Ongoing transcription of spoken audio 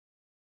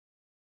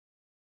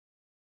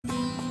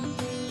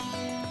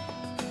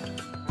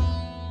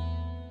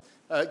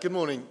Good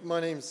morning. My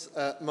name's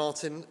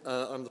Martin.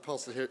 I'm the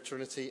pastor here at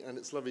Trinity, and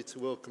it's lovely to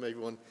welcome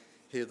everyone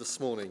here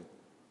this morning.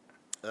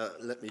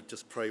 Let me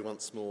just pray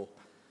once more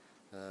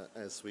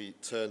as we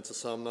turn to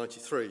Psalm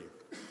 93.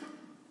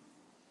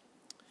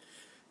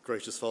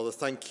 Gracious Father,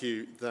 thank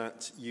you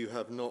that you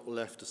have not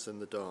left us in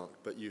the dark,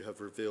 but you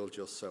have revealed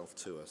yourself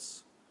to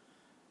us.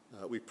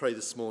 We pray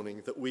this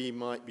morning that we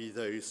might be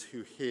those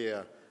who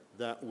hear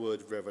that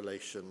word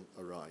revelation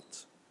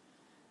aright,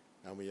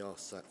 and we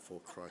ask that for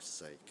Christ's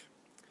sake.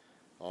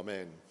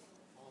 Amen.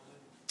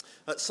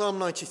 At Psalm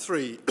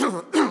 93,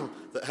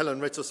 that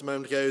Helen read to us a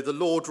moment ago, the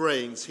Lord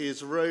reigns, he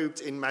is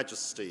robed in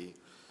majesty.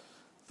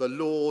 The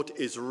Lord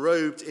is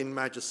robed in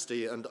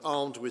majesty and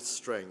armed with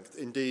strength.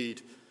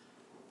 Indeed,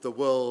 the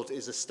world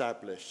is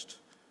established,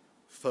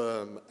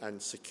 firm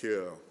and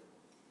secure.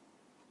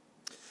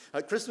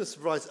 Christmas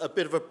provides a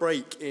bit of a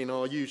break in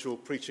our usual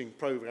preaching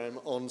programme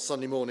on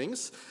Sunday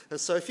mornings. And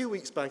so a few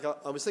weeks back,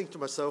 I was thinking to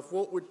myself,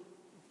 what would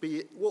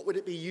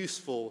it be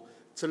useful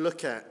to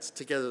look at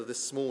together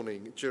this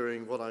morning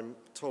during what I'm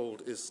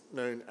told is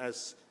known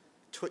as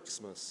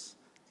Twixmas.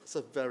 It's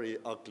a very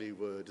ugly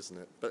word, isn't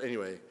it? But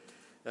anyway,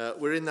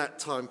 we're in that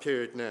time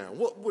period now.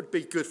 What would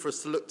be good for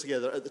us to look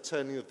together at the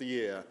turning of the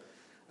year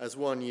as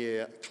one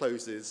year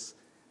closes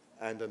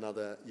and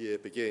another year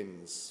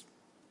begins?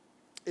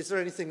 Is there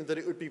anything that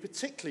it would be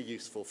particularly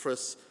useful for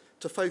us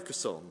to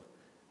focus on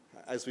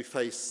as we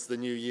face the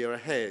new year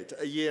ahead?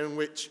 A year in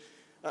which,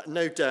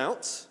 no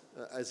doubt,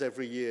 as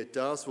every year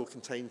does, will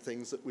contain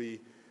things that we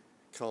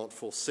can't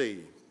foresee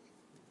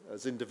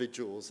as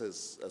individuals,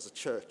 as a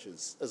church,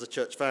 as a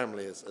church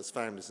family, as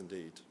families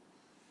indeed.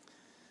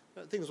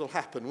 Things will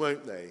happen,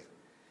 won't they,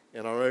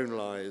 in our own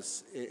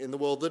lives, in the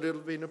world that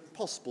it'll be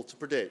impossible to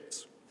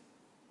predict.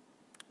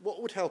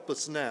 What would help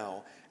us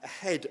now,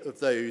 ahead of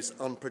those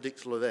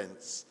unpredictable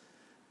events,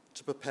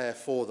 to prepare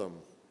for them?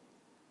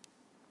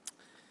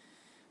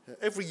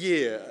 Every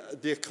year,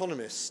 The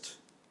Economist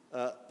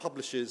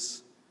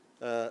publishes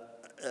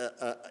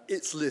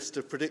its list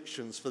of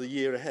predictions for the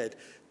year ahead.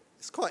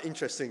 It's quite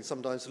interesting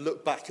sometimes to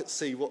look back and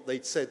see what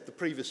they'd said the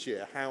previous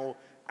year. How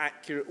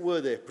accurate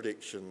were their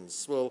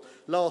predictions? Well,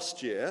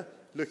 last year,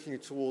 looking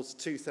towards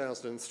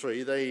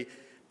 2003, they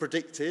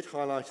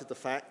highlighted the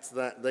fact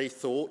that they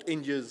thought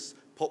India's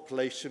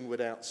population would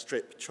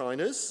outstrip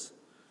China's,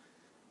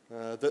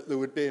 that there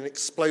would be an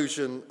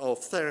explosion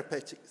of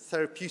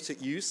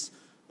therapeutic use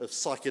of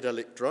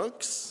psychedelic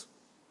drugs,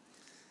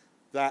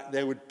 that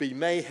there would be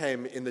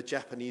mayhem in the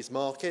Japanese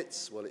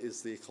markets. Well, it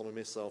is The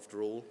Economist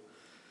after all.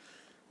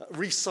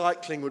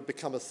 Recycling would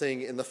become a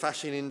thing in the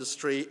fashion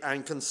industry,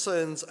 and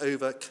concerns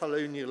over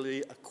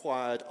colonially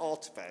acquired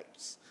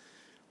artefacts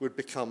would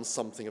become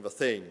something of a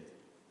thing.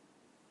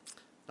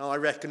 Now, I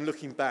reckon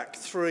looking back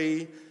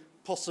 3,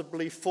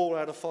 possibly 4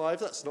 out of 5,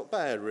 that's not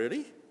bad,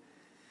 really.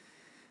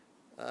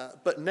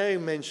 But no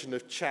mention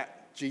of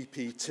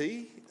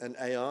ChatGPT and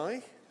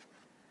AI,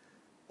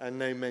 and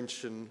no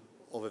mention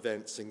of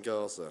events in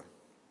Gaza.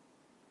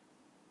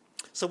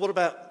 So what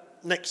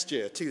about next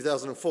year,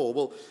 2004?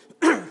 Well,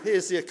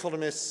 here's The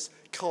Economist's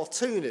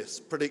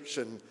cartoonist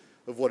prediction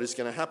of what is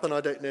going to happen.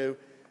 I don't know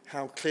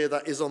how clear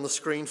that is on the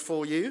screen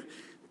for you,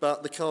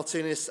 but the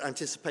cartoonists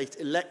anticipate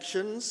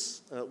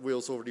elections.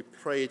 Will's already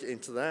prayed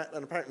into that,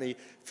 and apparently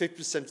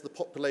 50% of the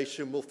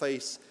population will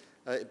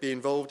be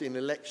involved in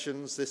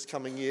elections this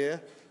coming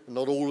year, and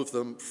not all of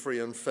them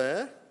free and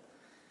fair.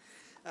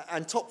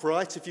 And top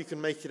right, if you can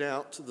make it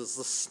out, there's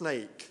the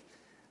snake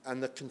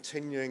and the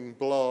continuing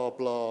blah,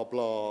 blah,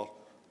 blah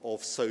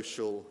of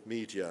social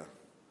media.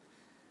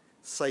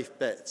 Safe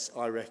bets,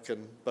 I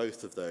reckon,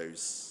 both of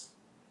those.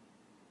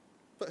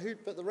 But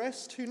the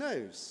rest, who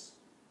knows?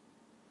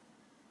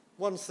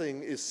 One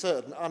thing is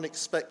certain,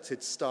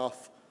 unexpected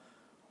stuff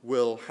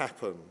will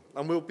happen,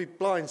 and we'll be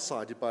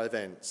blindsided by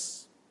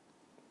events.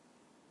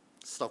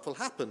 Stuff will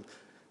happen,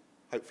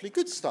 hopefully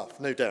good stuff,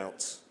 no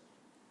doubt.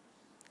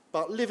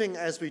 But living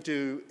as we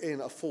do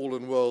in a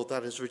fallen world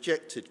that has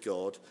rejected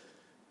God,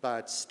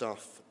 bad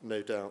stuff,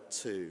 no doubt,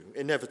 too,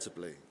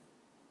 inevitably.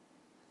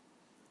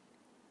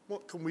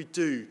 What can we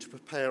do to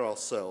prepare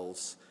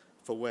ourselves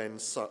for when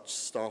such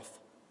stuff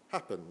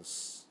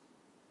happens?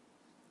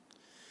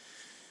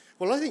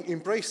 Well, I think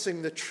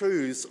embracing the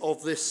truths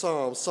of this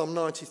psalm, Psalm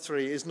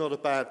 93, is not a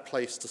bad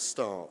place to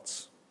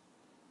start.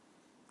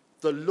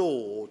 The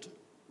Lord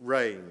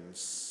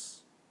reigns.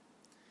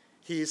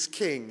 He is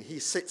king, he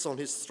sits on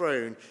his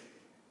throne,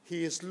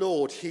 he is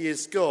Lord, he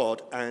is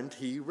God, and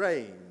he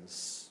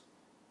reigns.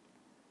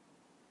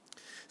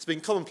 It's been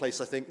commonplace,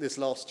 I think, this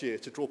last year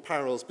to draw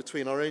parallels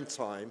between our own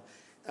time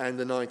and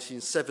the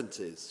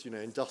 1970s.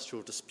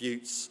 Industrial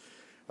disputes,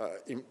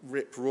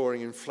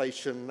 rip-roaring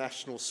inflation,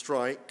 national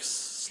strikes,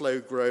 slow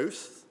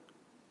growth.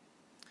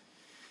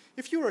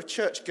 If you were a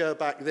churchgoer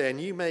back then,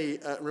 you may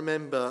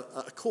remember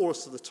a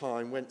chorus of the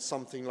time went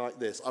something like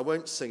this. I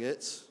won't sing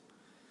it,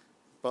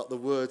 but the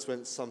words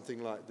went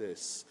something like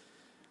this.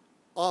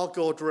 Our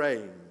God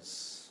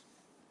reigns.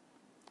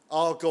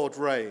 Our God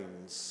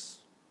reigns.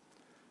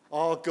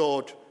 Our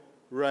God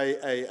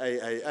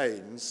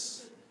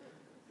reigns.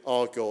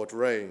 Our God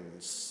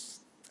Reigns.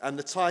 And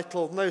the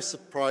title, no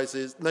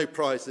surprises, no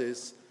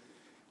prizes,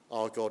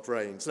 Our God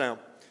Reigns. Now,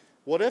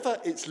 whatever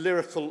its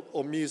lyrical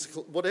or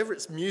musical, whatever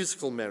its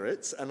musical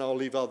merits, and I'll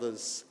leave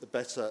others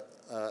better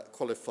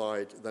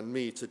qualified than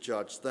me to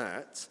judge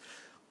that,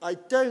 I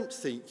don't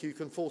think you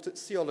can fault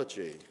its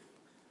theology.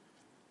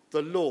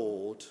 The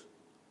Lord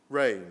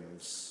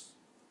reigns.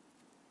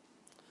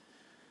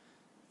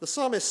 The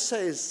psalmist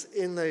says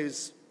in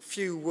those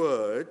few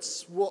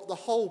words what the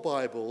whole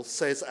Bible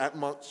says at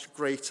much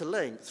greater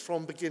length,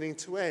 from beginning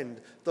to end,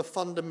 the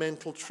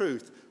fundamental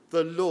truth: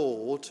 the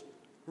Lord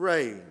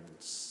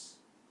reigns.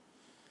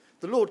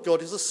 The Lord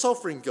God is a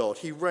sovereign God.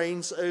 He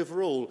reigns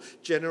over all.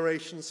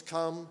 Generations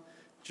come,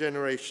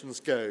 generations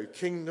go.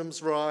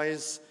 Kingdoms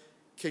rise,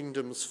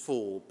 kingdoms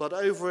fall. But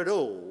over it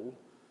all,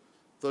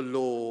 the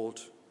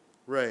Lord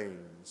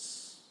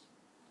reigns.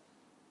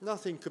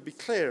 Nothing could be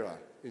clearer,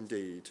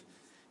 indeed,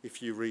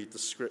 if you read the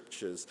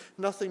scriptures.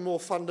 Nothing more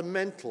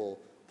fundamental,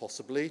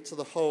 possibly, to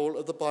the whole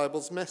of the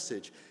Bible's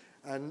message,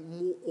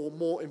 and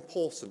more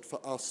important for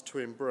us to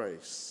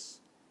embrace.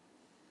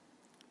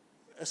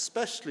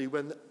 Especially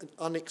when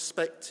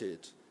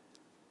unexpected,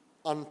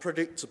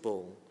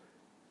 unpredictable,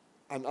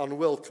 and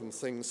unwelcome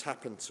things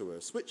happen to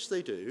us, which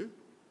they do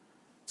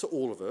to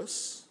all of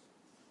us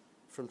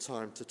from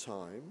time to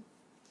time.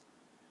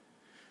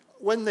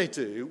 When they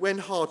do, when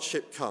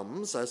hardship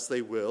comes, as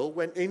they will,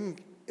 when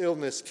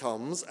illness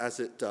comes, as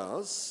it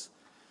does,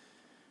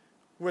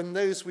 when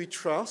those we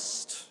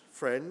trust,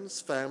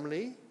 friends,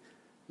 family,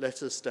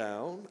 let us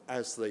down,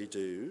 as they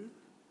do,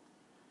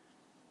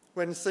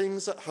 when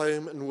things at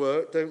home and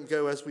work don't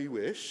go as we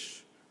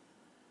wish,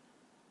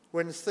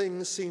 when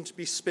things seem to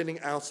be spinning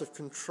out of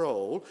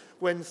control,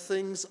 when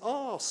things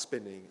are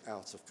spinning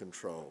out of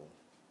control,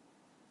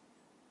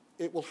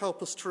 it will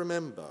help us to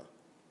remember.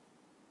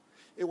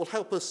 It will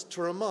help us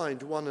to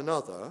remind one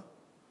another,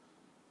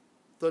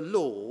 the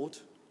Lord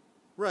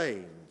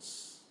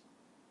reigns.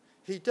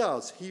 He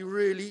does. He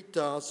really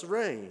does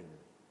reign.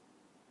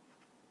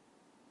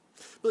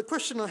 But the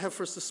question I have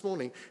for us this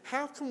morning: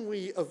 how can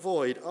we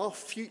avoid our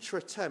future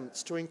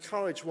attempts to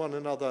encourage one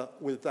another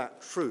with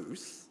that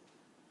truth?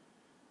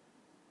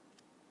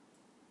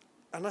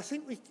 And I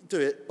think we do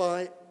it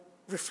by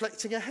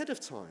reflecting ahead of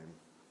time,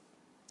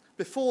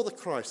 before the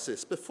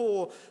crisis,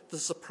 before the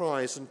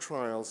surprise and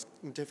trials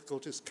and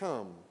difficulties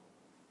come,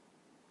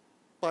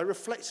 by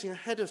reflecting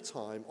ahead of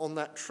time on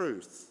that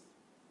truth,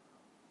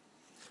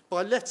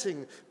 by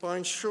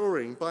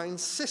ensuring, by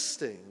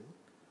insisting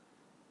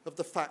of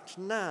the fact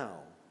now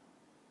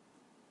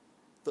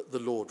that the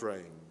Lord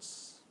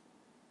reigns,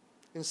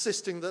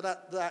 insisting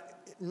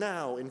that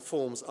now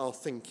informs our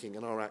thinking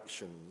and our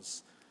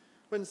actions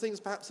when things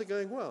perhaps are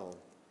going well.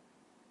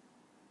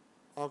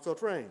 Our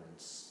God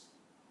reigns.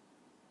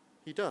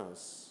 He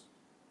does.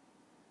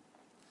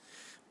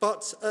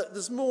 But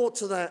there's more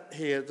to that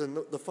here than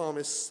to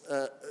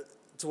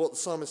what the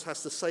psalmist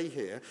has to say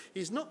here.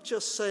 He's not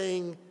just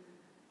saying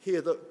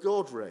here that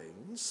God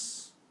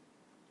reigns.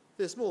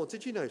 There's more.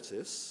 Did you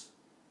notice?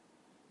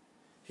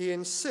 He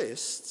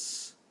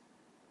insists,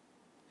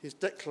 his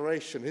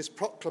declaration, his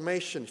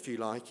proclamation, if you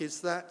like,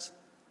 is that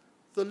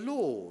the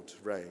Lord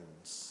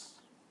reigns.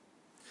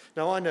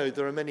 Now, I know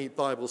there are many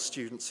Bible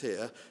students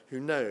here who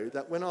know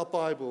that when our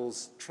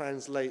Bibles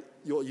translate,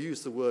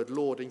 use the word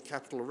Lord in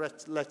capital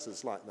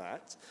letters like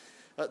that,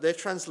 they're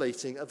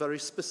translating a very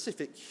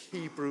specific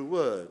Hebrew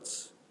word.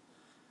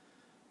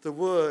 The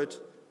word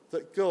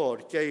that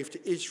God gave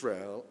to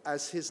Israel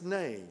as his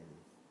name,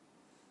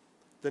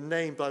 the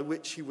name by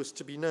which he was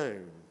to be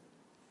known.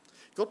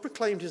 God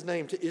proclaimed his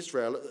name to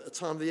Israel at the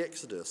time of the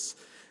Exodus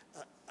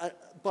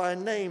by a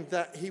name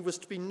that he was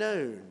to be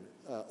known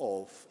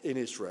of in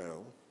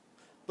Israel.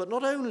 But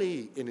not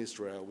only in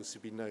Israel was he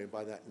to be known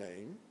by that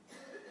name,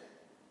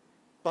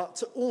 but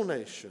to all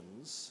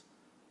nations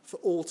for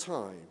all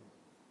time.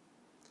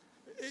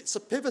 It's a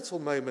pivotal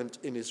moment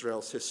in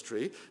Israel's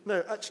history.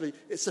 No, actually,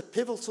 it's a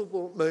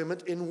pivotal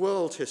moment in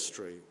world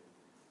history.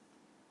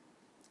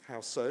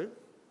 How so?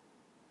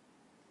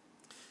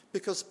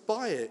 Because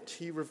by it,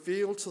 he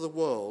revealed to the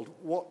world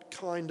what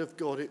kind of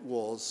God it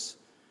was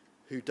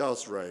who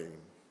does reign.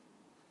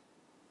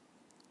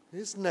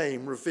 His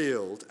name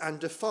revealed and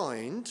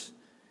defined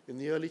in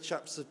the early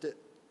chapters of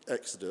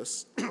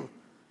Exodus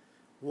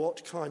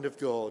what kind of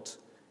God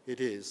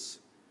it is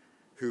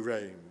who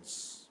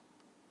reigns.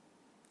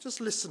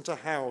 Just listen to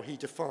how he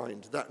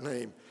defined that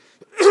name,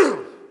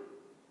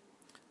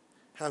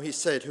 how he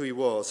said who he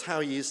was,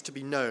 how he is to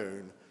be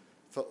known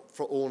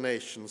for all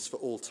nations, for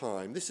all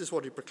time. This is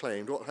what he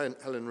proclaimed, what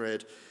Helen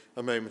read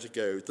a moment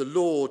ago. The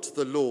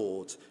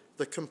Lord,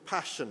 the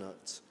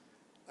compassionate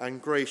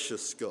and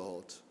gracious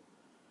God,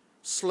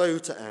 slow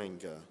to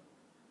anger,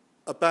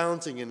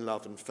 abounding in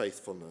love and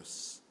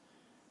faithfulness,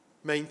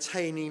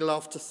 maintaining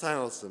love to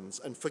thousands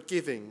and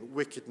forgiving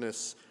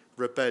wickedness,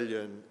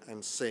 rebellion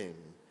and sin.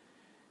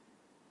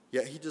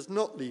 Yet he does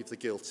not leave the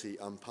guilty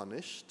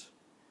unpunished.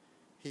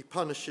 He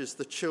punishes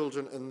the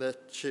children and their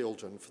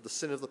children for the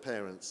sin of the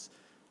parents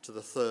to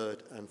the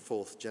third and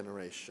fourth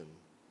generation.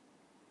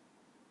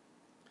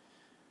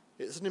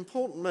 It's an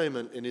important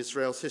moment in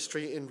Israel's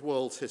history, in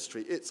world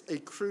history. It's a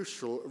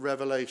crucial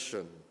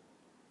revelation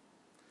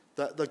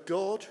that the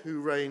God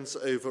who reigns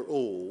over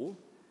all,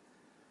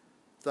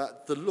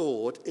 that the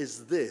Lord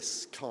is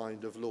this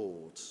kind of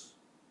Lord.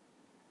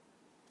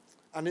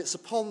 And it's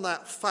upon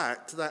that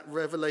fact, that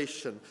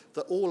revelation,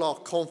 that all our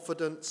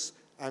confidence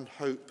and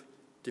hope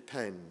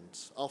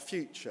depends. Our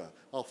future,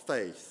 our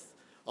faith,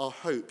 our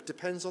hope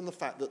depends on the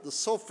fact that the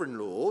sovereign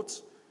Lord,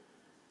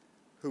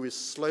 who is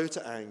slow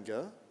to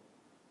anger,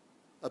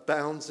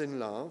 abounds in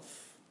love,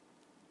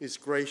 is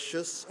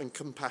gracious and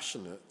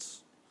compassionate.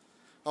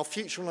 Our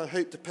future and our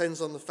hope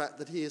depends on the fact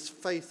that he is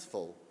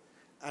faithful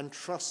and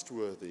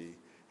trustworthy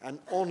and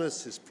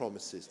honours his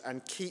promises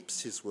and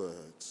keeps his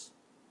words.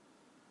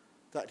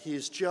 That he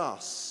is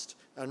just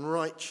and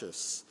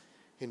righteous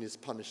in his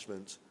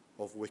punishment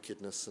of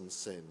wickedness and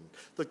sin.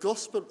 The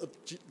gospel of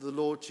the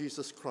Lord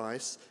Jesus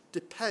Christ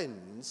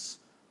depends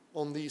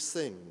on these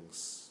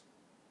things.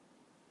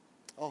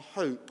 Our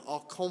hope, our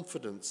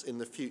confidence in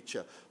the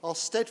future, our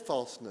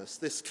steadfastness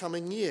this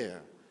coming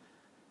year,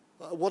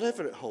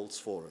 whatever it holds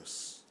for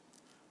us,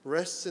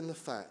 rests in the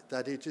fact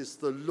that it is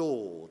the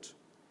Lord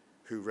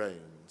who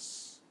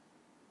reigns.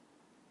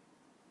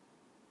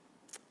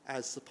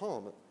 As the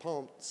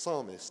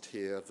psalmist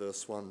here,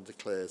 verse 1,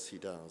 declares he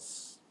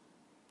does.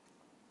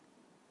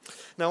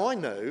 Now, I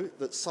know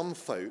that some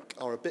folk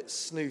are a bit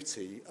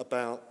snooty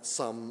about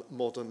some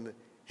modern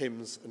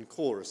hymns and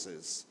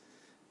choruses.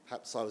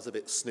 Perhaps I was a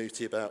bit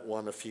snooty about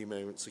one a few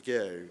moments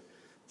ago,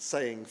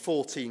 saying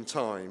 14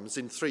 times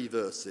in 3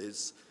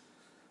 verses,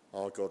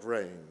 "Our God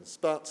reigns."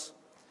 But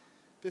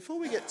before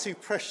we get too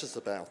precious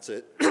about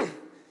it,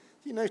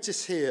 you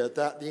notice here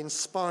that the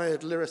inspired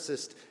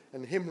lyricist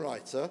and hymn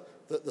writer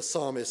that the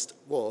psalmist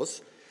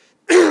was,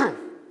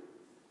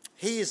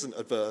 he isn't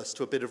averse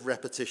to a bit of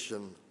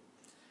repetition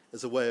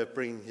as a way of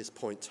bringing his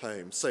point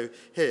home. So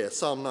here,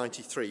 Psalm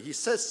 93, he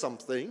says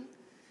something,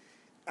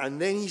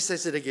 and then he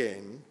says it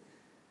again,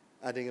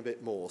 adding a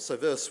bit more. So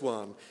verse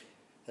 1,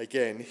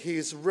 again, he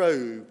is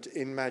robed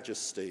in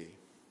majesty.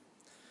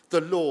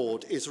 The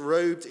Lord is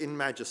robed in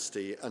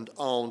majesty and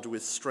armed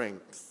with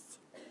strength.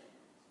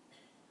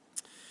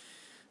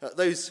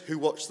 Those who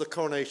watched the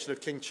coronation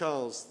of King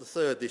Charles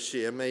III this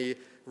year may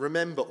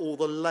remember all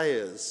the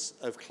layers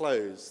of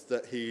clothes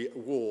that he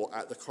wore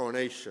at the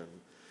coronation.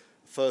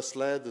 First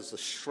layer, there's a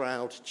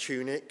shroud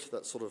tunic,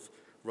 that sort of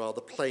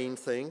rather plain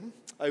thing.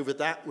 Over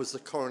that was the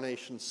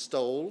coronation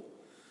stole.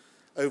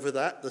 Over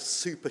that, the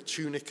super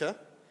tunica.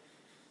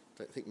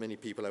 Don't think many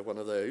people have one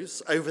of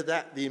those. Over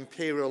that, the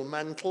imperial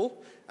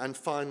mantle. And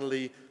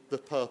finally, the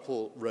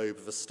purple robe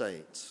of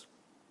estate.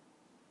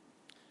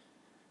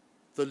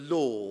 The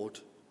Lord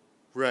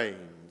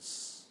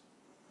reigns.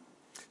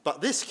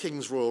 But this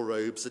king's royal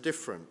robes are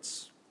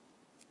different.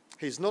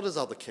 He's not as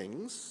other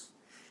kings.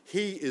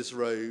 He is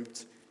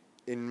robed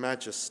in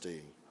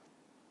majesty.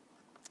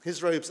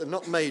 His robes are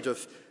not made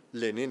of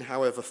linen,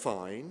 however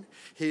fine.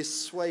 He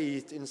is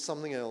swathed in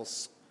something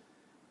else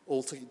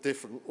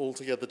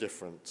altogether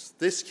different.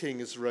 This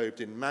king is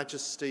robed in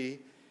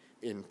majesty,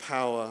 in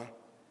power,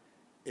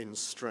 in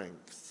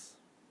strength.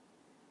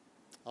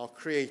 Our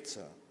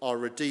creator, our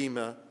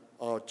redeemer,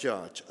 our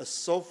judge, a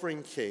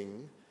sovereign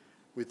king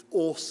with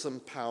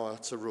awesome power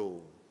to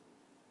rule.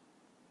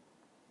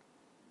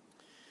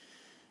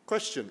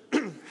 Question,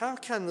 how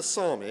can the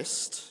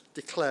psalmist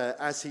declare,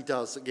 as he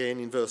does again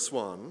in verse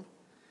 1,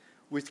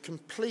 with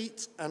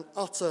complete and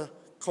utter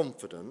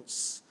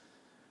confidence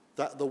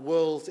that the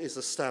world is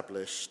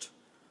established,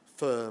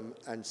 firm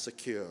and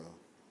secure?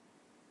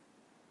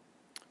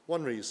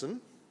 One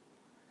reason,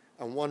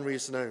 and one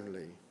reason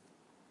only.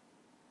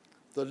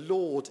 The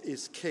Lord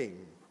is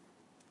king.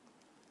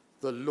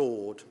 The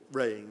Lord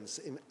reigns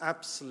in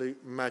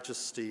absolute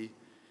majesty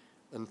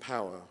and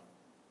power.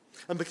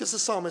 And because the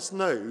psalmist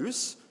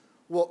knows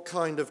what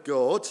kind of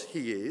God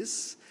he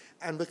is,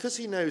 and because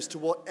he knows to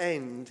what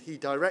end he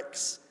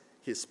directs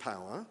his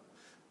power,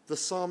 the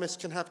psalmist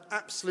can have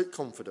absolute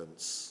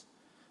confidence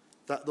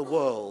that the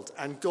world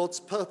and God's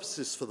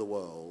purposes for the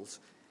world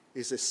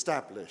is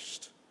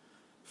established,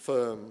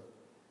 firm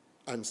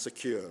and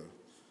secure.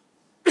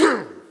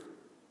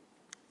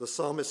 The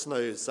psalmist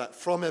knows that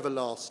from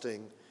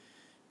everlasting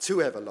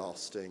to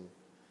everlasting,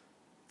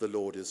 the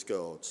Lord is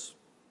God.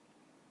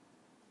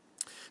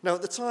 Now,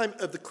 at the time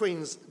of the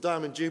Queen's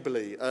Diamond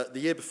Jubilee, the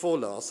year before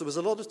last, there was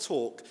a lot of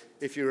talk,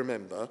 if you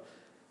remember,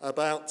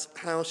 about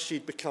how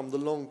she'd become the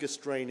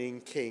longest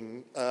reigning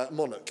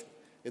monarch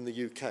in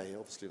the UK.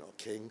 Obviously not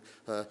king,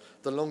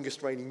 the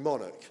longest reigning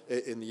monarch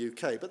in the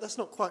UK. But that's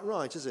not quite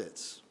right, is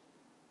it?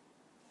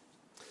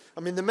 I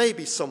mean, there may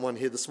be someone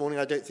here this morning,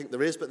 I don't think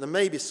there is, but there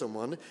may be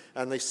someone,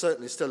 and they're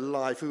certainly still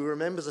alive, who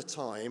remembers a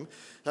time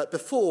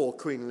before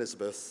Queen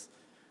Elizabeth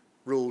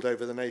ruled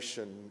over the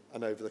nation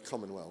and over the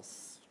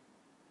Commonwealth.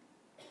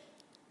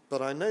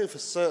 But I know for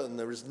certain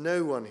there is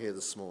no one here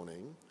this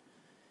morning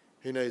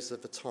who knows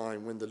of a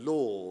time when the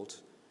Lord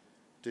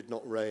did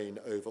not reign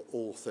over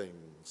all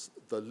things.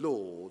 The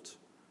Lord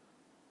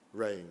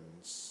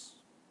reigns.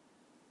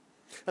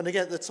 And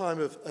again, at the time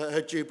of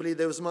her Jubilee,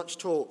 there was much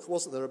talk,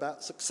 wasn't there,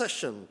 about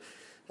succession.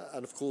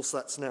 And of course,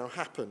 that's now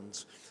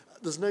happened.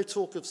 There's no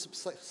talk of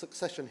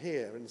succession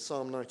here in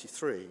Psalm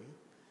 93,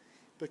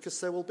 because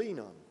there will be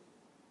none,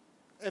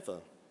 ever.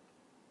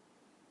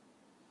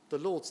 The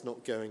Lord's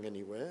not going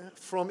anywhere.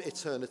 From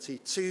eternity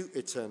to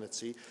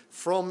eternity,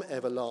 from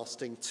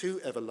everlasting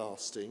to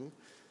everlasting,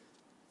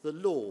 the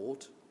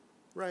Lord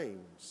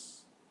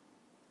reigns.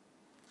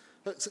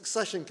 But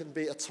succession can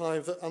be a time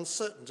of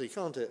uncertainty,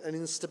 can't it? And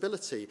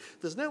instability.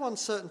 There's no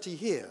uncertainty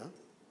here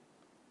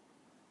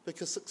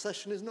because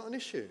succession is not an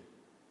issue.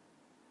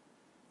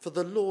 For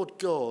the Lord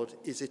God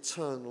is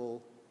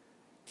eternal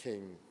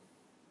King.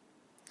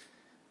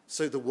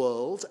 So the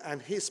world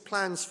and his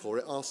plans for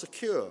it are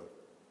secure.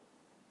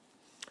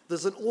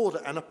 There's an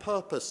order and a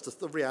purpose to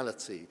the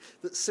reality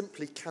that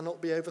simply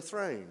cannot be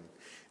overthrown.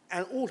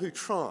 And all who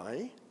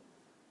try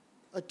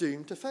are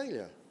doomed to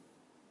failure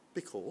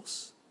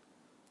because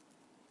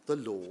the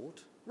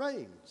Lord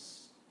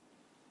reigns.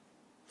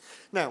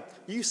 Now,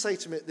 you say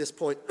to me at this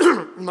point,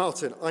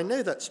 Martin, I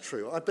know that's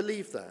true, I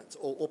believe that.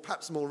 Or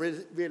perhaps more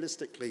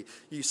realistically,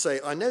 you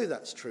say, I know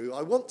that's true,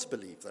 I want to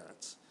believe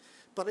that.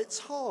 But it's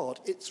hard,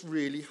 it's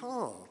really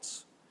hard.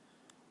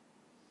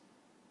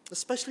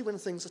 Especially when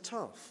things are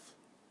tough.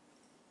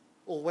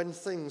 Or when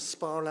things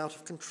spiral out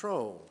of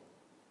control.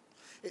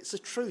 It's a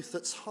truth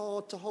that's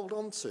hard to hold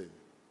on to.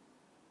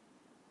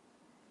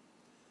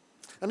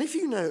 And if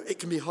you know it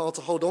can be hard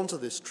to hold on to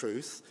this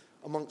truth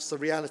amongst the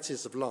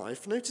realities of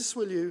life, notice,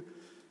 will you,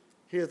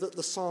 here that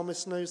the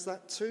psalmist knows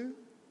that too?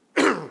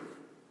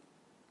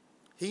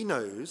 He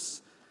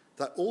knows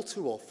that all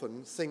too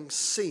often things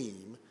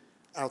seem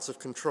out of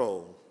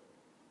control.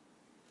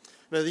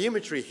 Now, the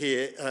imagery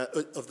here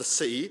of the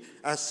sea,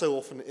 as so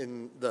often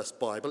in the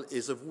Bible,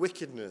 is of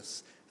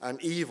wickedness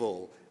and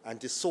evil and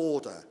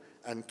disorder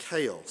and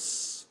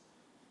chaos.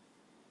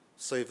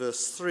 So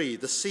verse 3,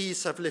 the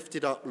seas have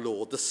lifted up,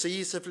 Lord, the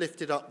seas have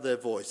lifted up their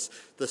voice,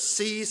 the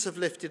seas have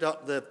lifted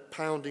up their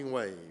pounding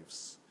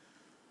waves.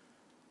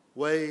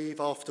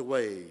 Wave after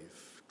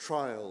wave,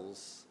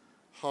 trials,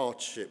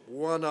 hardship,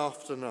 one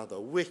after another,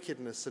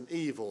 wickedness and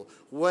evil,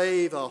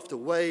 wave after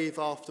wave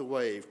after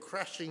wave,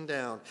 crashing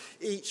down,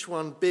 each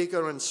one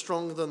bigger and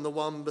stronger than the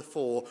one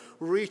before,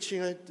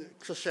 reaching a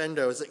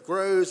crescendo as it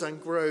grows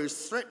and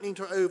grows, threatening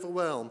to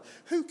overwhelm.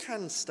 Who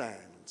can stand?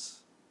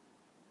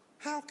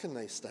 How can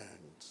they stand?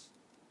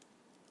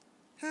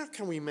 How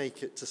can we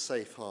make it to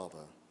safe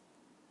harbour?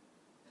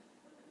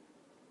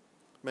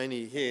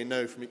 Many here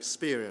know from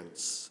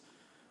experience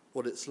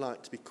what it's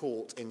like to be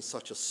caught in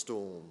such a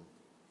storm.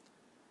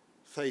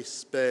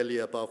 Face barely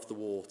above the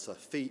water,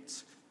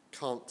 feet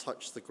can't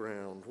touch the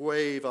ground,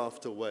 wave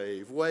after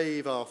wave,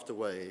 wave after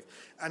wave,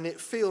 and it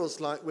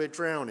feels like we're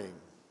drowning.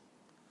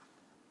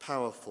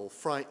 Powerful,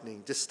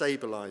 frightening,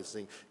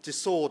 destabilizing,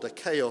 disorder,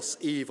 chaos,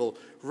 evil,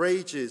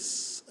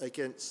 rages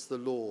against the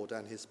Lord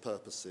and his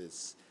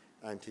purposes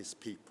and his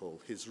people,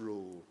 his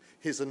rule,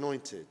 his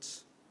anointed.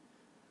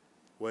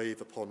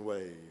 Wave upon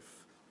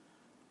wave,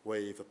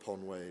 wave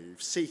upon wave,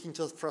 seeking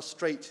to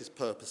frustrate his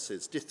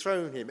purposes,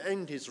 dethrone him,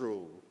 end his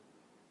rule.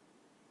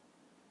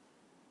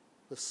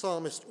 The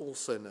psalmist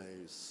also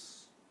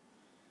knows,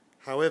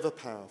 however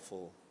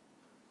powerful,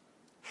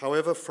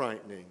 however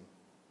frightening,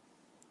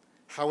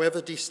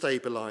 however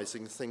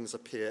destabilizing things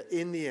appear,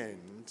 in the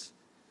end,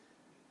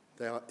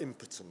 they are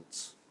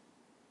impotent.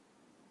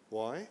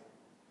 Why?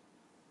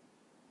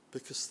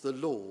 Because the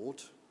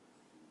Lord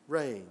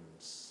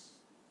reigns.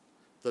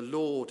 The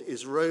Lord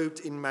is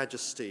robed in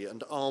majesty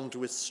and armed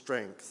with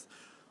strength.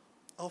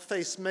 Our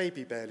face may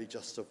be barely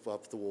just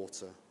above the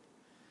water.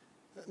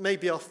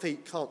 Maybe our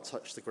feet can't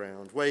touch the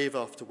ground, wave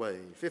after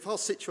wave. If our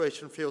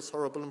situation feels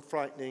horrible and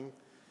frightening,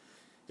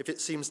 if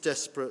it seems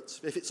desperate,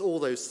 if it's all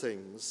those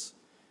things,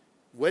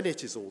 when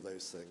it is all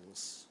those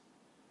things,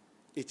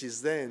 it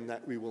is then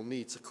that we will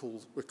need to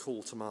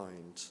recall to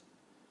mind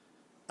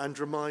and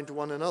remind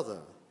one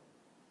another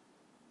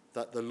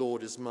that the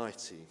Lord is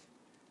mighty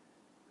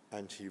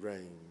and he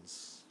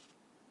reigns.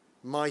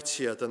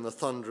 Mightier than the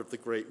thunder of the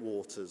great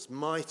waters,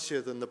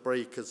 mightier than the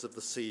breakers of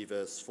the sea,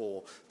 verse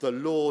 4. The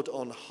Lord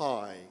on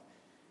high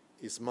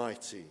is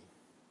mighty.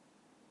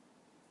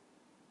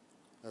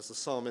 As the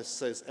psalmist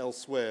says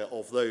elsewhere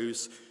of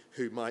those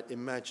who might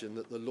imagine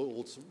that the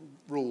Lord's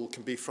rule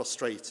can be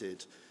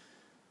frustrated,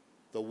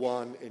 the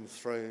one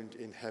enthroned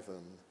in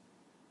heaven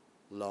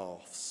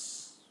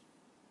laughs.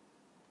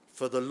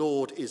 For the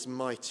Lord is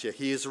mightier,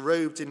 he is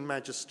robed in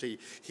majesty,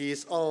 he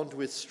is armed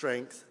with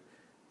strength,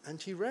 and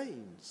he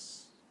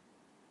reigns.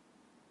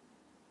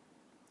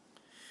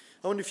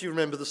 I wonder if you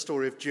remember the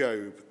story of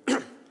Job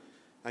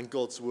and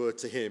God's word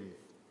to him.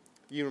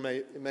 You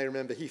may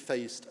remember he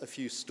faced a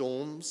few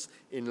storms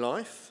in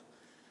life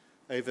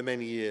over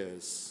many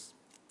years,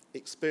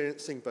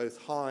 experiencing both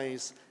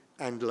highs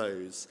and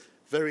lows,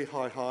 very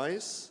high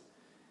highs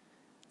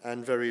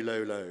and very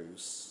low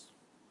lows.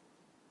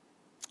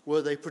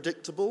 Were they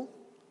predictable?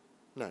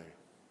 No.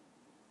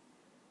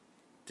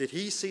 Did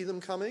he see them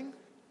coming?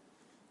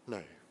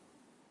 No.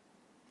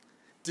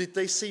 Did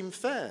they seem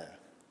fair?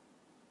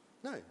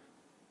 No.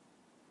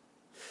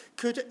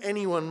 Could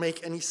anyone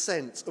make any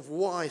sense of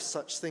why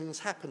such things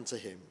happened to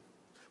him?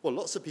 Well,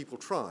 lots of people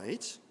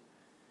tried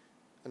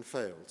and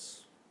failed.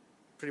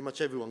 Pretty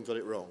much everyone got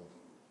it wrong.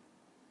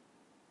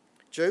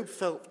 Job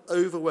felt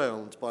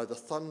overwhelmed by the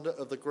thunder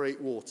of the great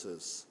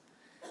waters.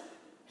 Do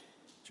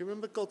you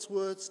remember God's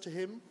words to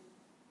him?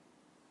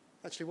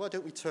 Actually, why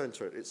don't we turn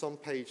to it? It's on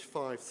page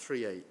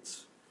 538,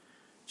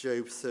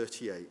 Job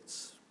 38,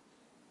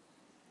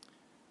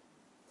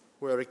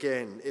 where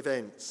again,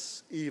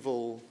 events,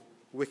 evil,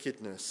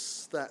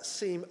 wickedness that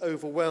seem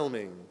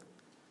overwhelming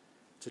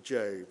to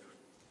Job.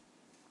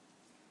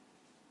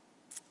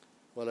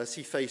 Well, as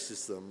he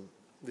faces them,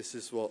 this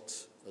is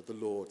what the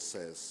Lord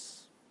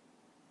says.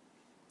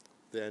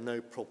 They are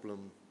no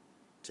problem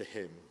to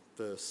him.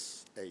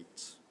 Verse 8.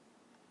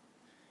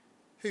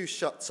 Who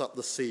shuts up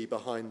the sea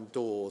behind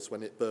doors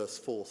when it bursts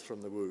forth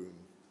from the womb?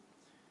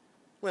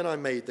 When I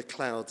made the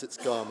clouds its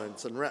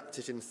garment and wrapped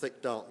it in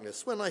thick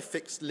darkness, when I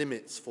fixed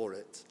limits for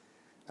it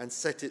and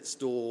set its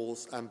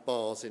doors and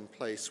bars in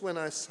place, when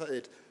I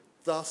said,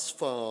 this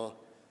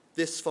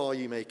far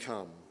you may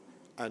come,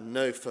 and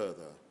no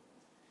further,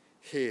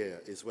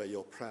 here is where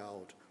your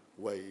proud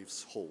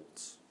waves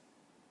halt.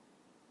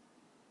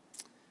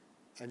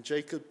 And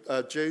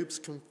Job's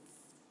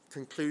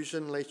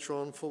conclusion later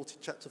on,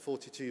 chapter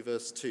 42,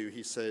 verse 2,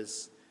 he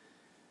says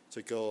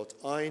to God,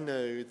 I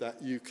know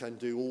that you can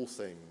do all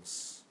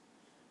things.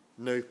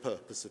 No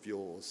purpose of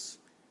yours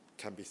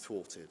can be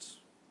thwarted.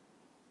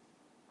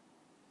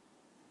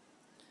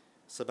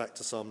 So back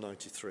to Psalm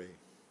 93.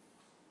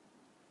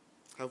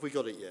 Have we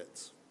got it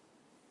yet?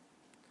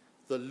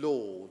 The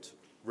Lord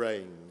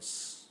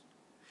reigns.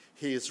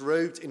 He is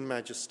robed in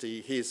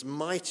majesty. He is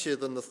mightier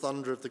than the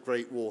thunder of the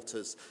great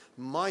waters,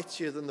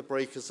 mightier than the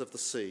breakers of the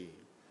sea.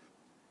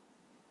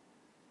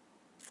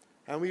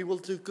 And we will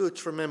do good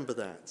to remember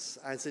that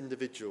as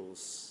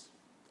individuals,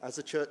 as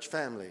a church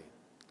family,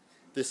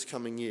 this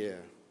coming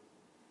year.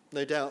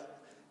 No doubt,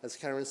 as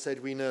Karen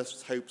said, we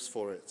nurse hopes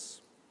for it,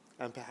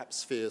 and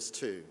perhaps fears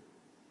too.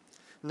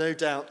 No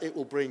doubt it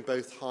will bring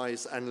both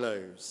highs and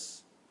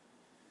lows.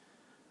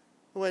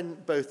 When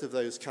both of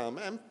those come,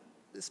 and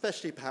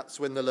especially perhaps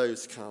when the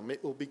lows come,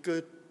 it will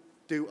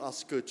do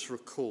us good to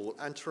recall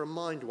and to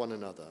remind one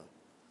another,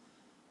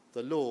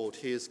 the Lord,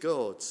 he is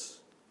God,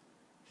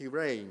 he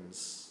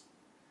reigns,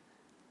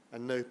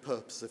 and no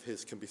purpose of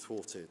his can be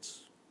thwarted.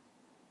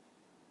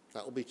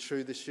 That will be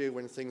true this year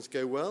when things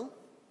go well,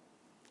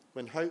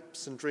 when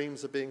hopes and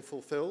dreams are being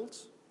fulfilled,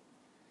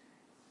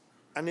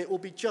 and it will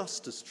be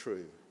just as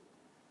true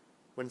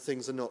when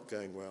things are not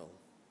going well,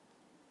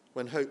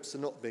 when hopes are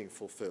not being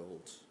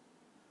fulfilled,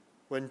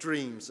 when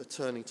dreams are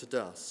turning to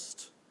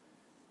dust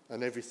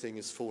and everything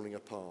is falling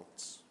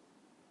apart.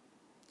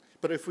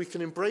 But if we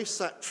can embrace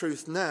that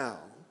truth now,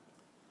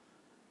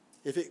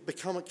 if it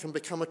can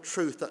become a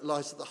truth that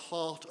lies at the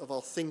heart of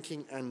our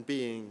thinking and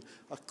being,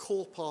 a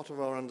core part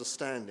of our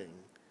understanding,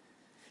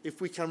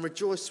 if we can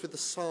rejoice with the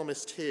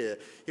psalmist here,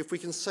 if we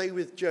can say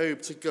with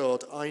Job to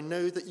God, I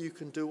know that you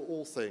can do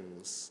all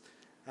things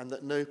and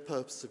that no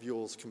purpose of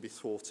yours can be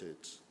thwarted.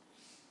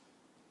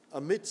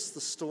 Amidst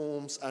the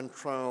storms and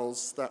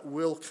trials that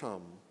will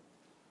come,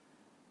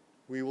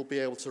 we will be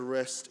able to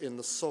rest in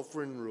the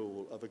sovereign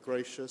rule of a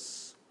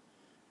gracious,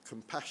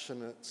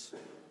 compassionate,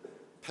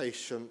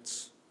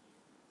 patient,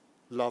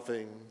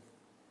 loving,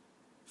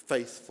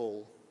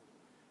 faithful,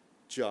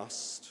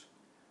 just,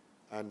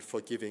 and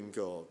forgiving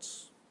God.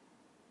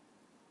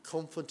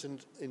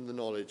 Confident in the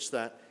knowledge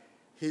that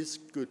his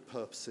good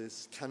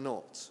purposes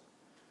cannot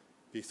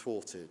be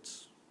thwarted.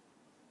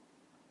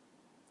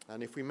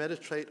 And if we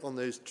meditate on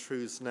those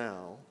truths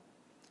now,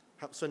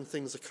 perhaps when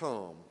things are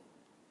calm,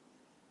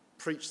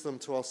 preach them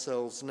to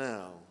ourselves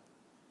now,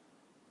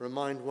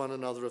 remind one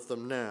another of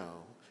them now,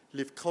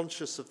 live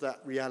conscious of that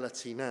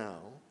reality now,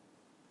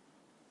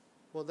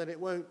 well, then it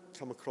won't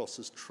come across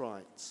as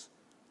trite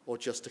or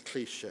just a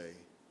cliche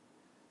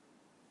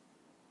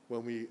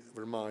when we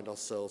remind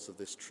ourselves of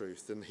this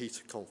truth in the heat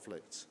of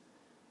conflict,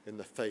 in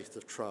the faith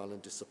of trial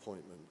and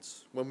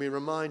disappointment, when we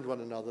remind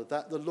one another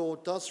that the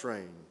Lord does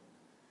reign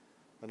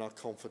and our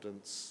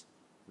confidence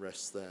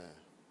rests there.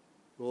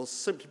 We'll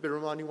simply be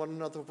reminding one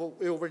another of what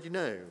we already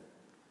know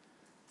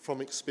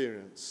from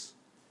experience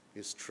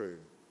is true.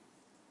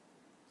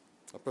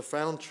 A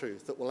profound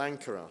truth that will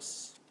anchor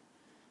us,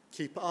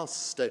 keep us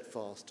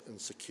steadfast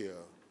and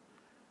secure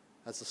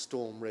as the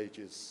storm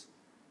rages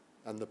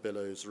and the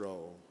billows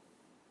roll.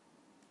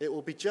 It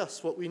will be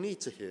just what we need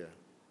to hear,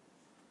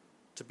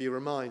 to be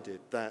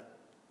reminded that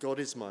God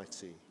is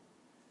mighty,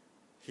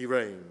 he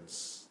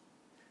reigns,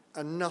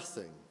 and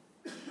nothing,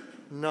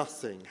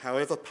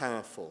 however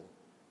powerful,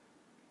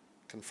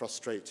 can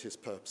frustrate his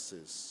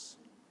purposes.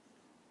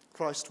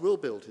 Christ will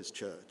build his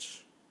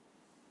church,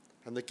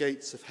 and the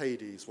gates of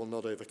Hades will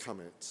not overcome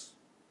it.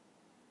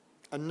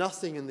 And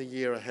nothing in the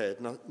year ahead,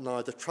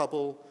 neither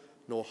trouble,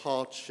 nor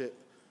hardship,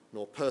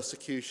 nor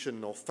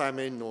persecution, nor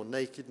famine, nor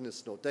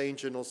nakedness, nor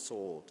danger, nor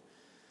sword,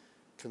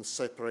 can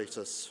separate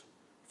us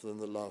from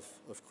the love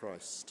of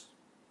Christ.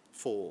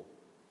 For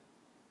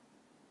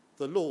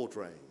The Lord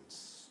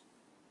reigns.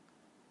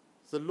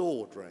 The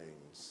Lord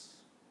reigns.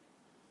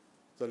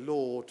 The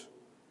Lord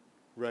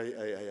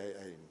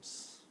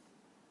reigns.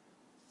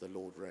 The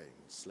Lord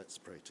reigns. Let's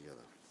pray together.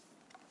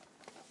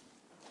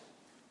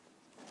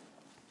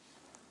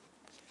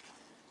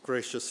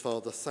 Gracious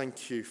Father,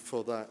 thank you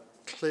for that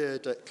clear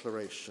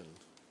declaration,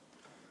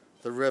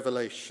 the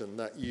revelation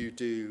that you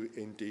do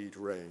indeed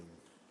reign,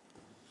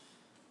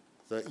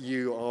 that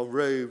you are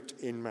robed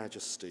in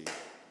majesty,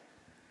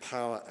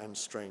 power and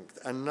strength,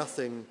 and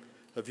nothing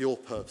of your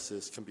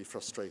purposes can be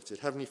frustrated.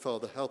 Heavenly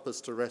Father, help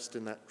us to rest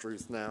in that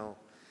truth now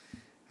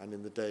and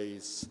in the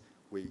days,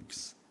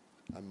 weeks,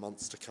 and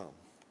months to come,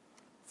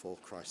 for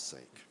Christ's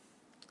sake.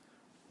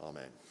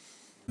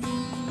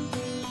 Amen.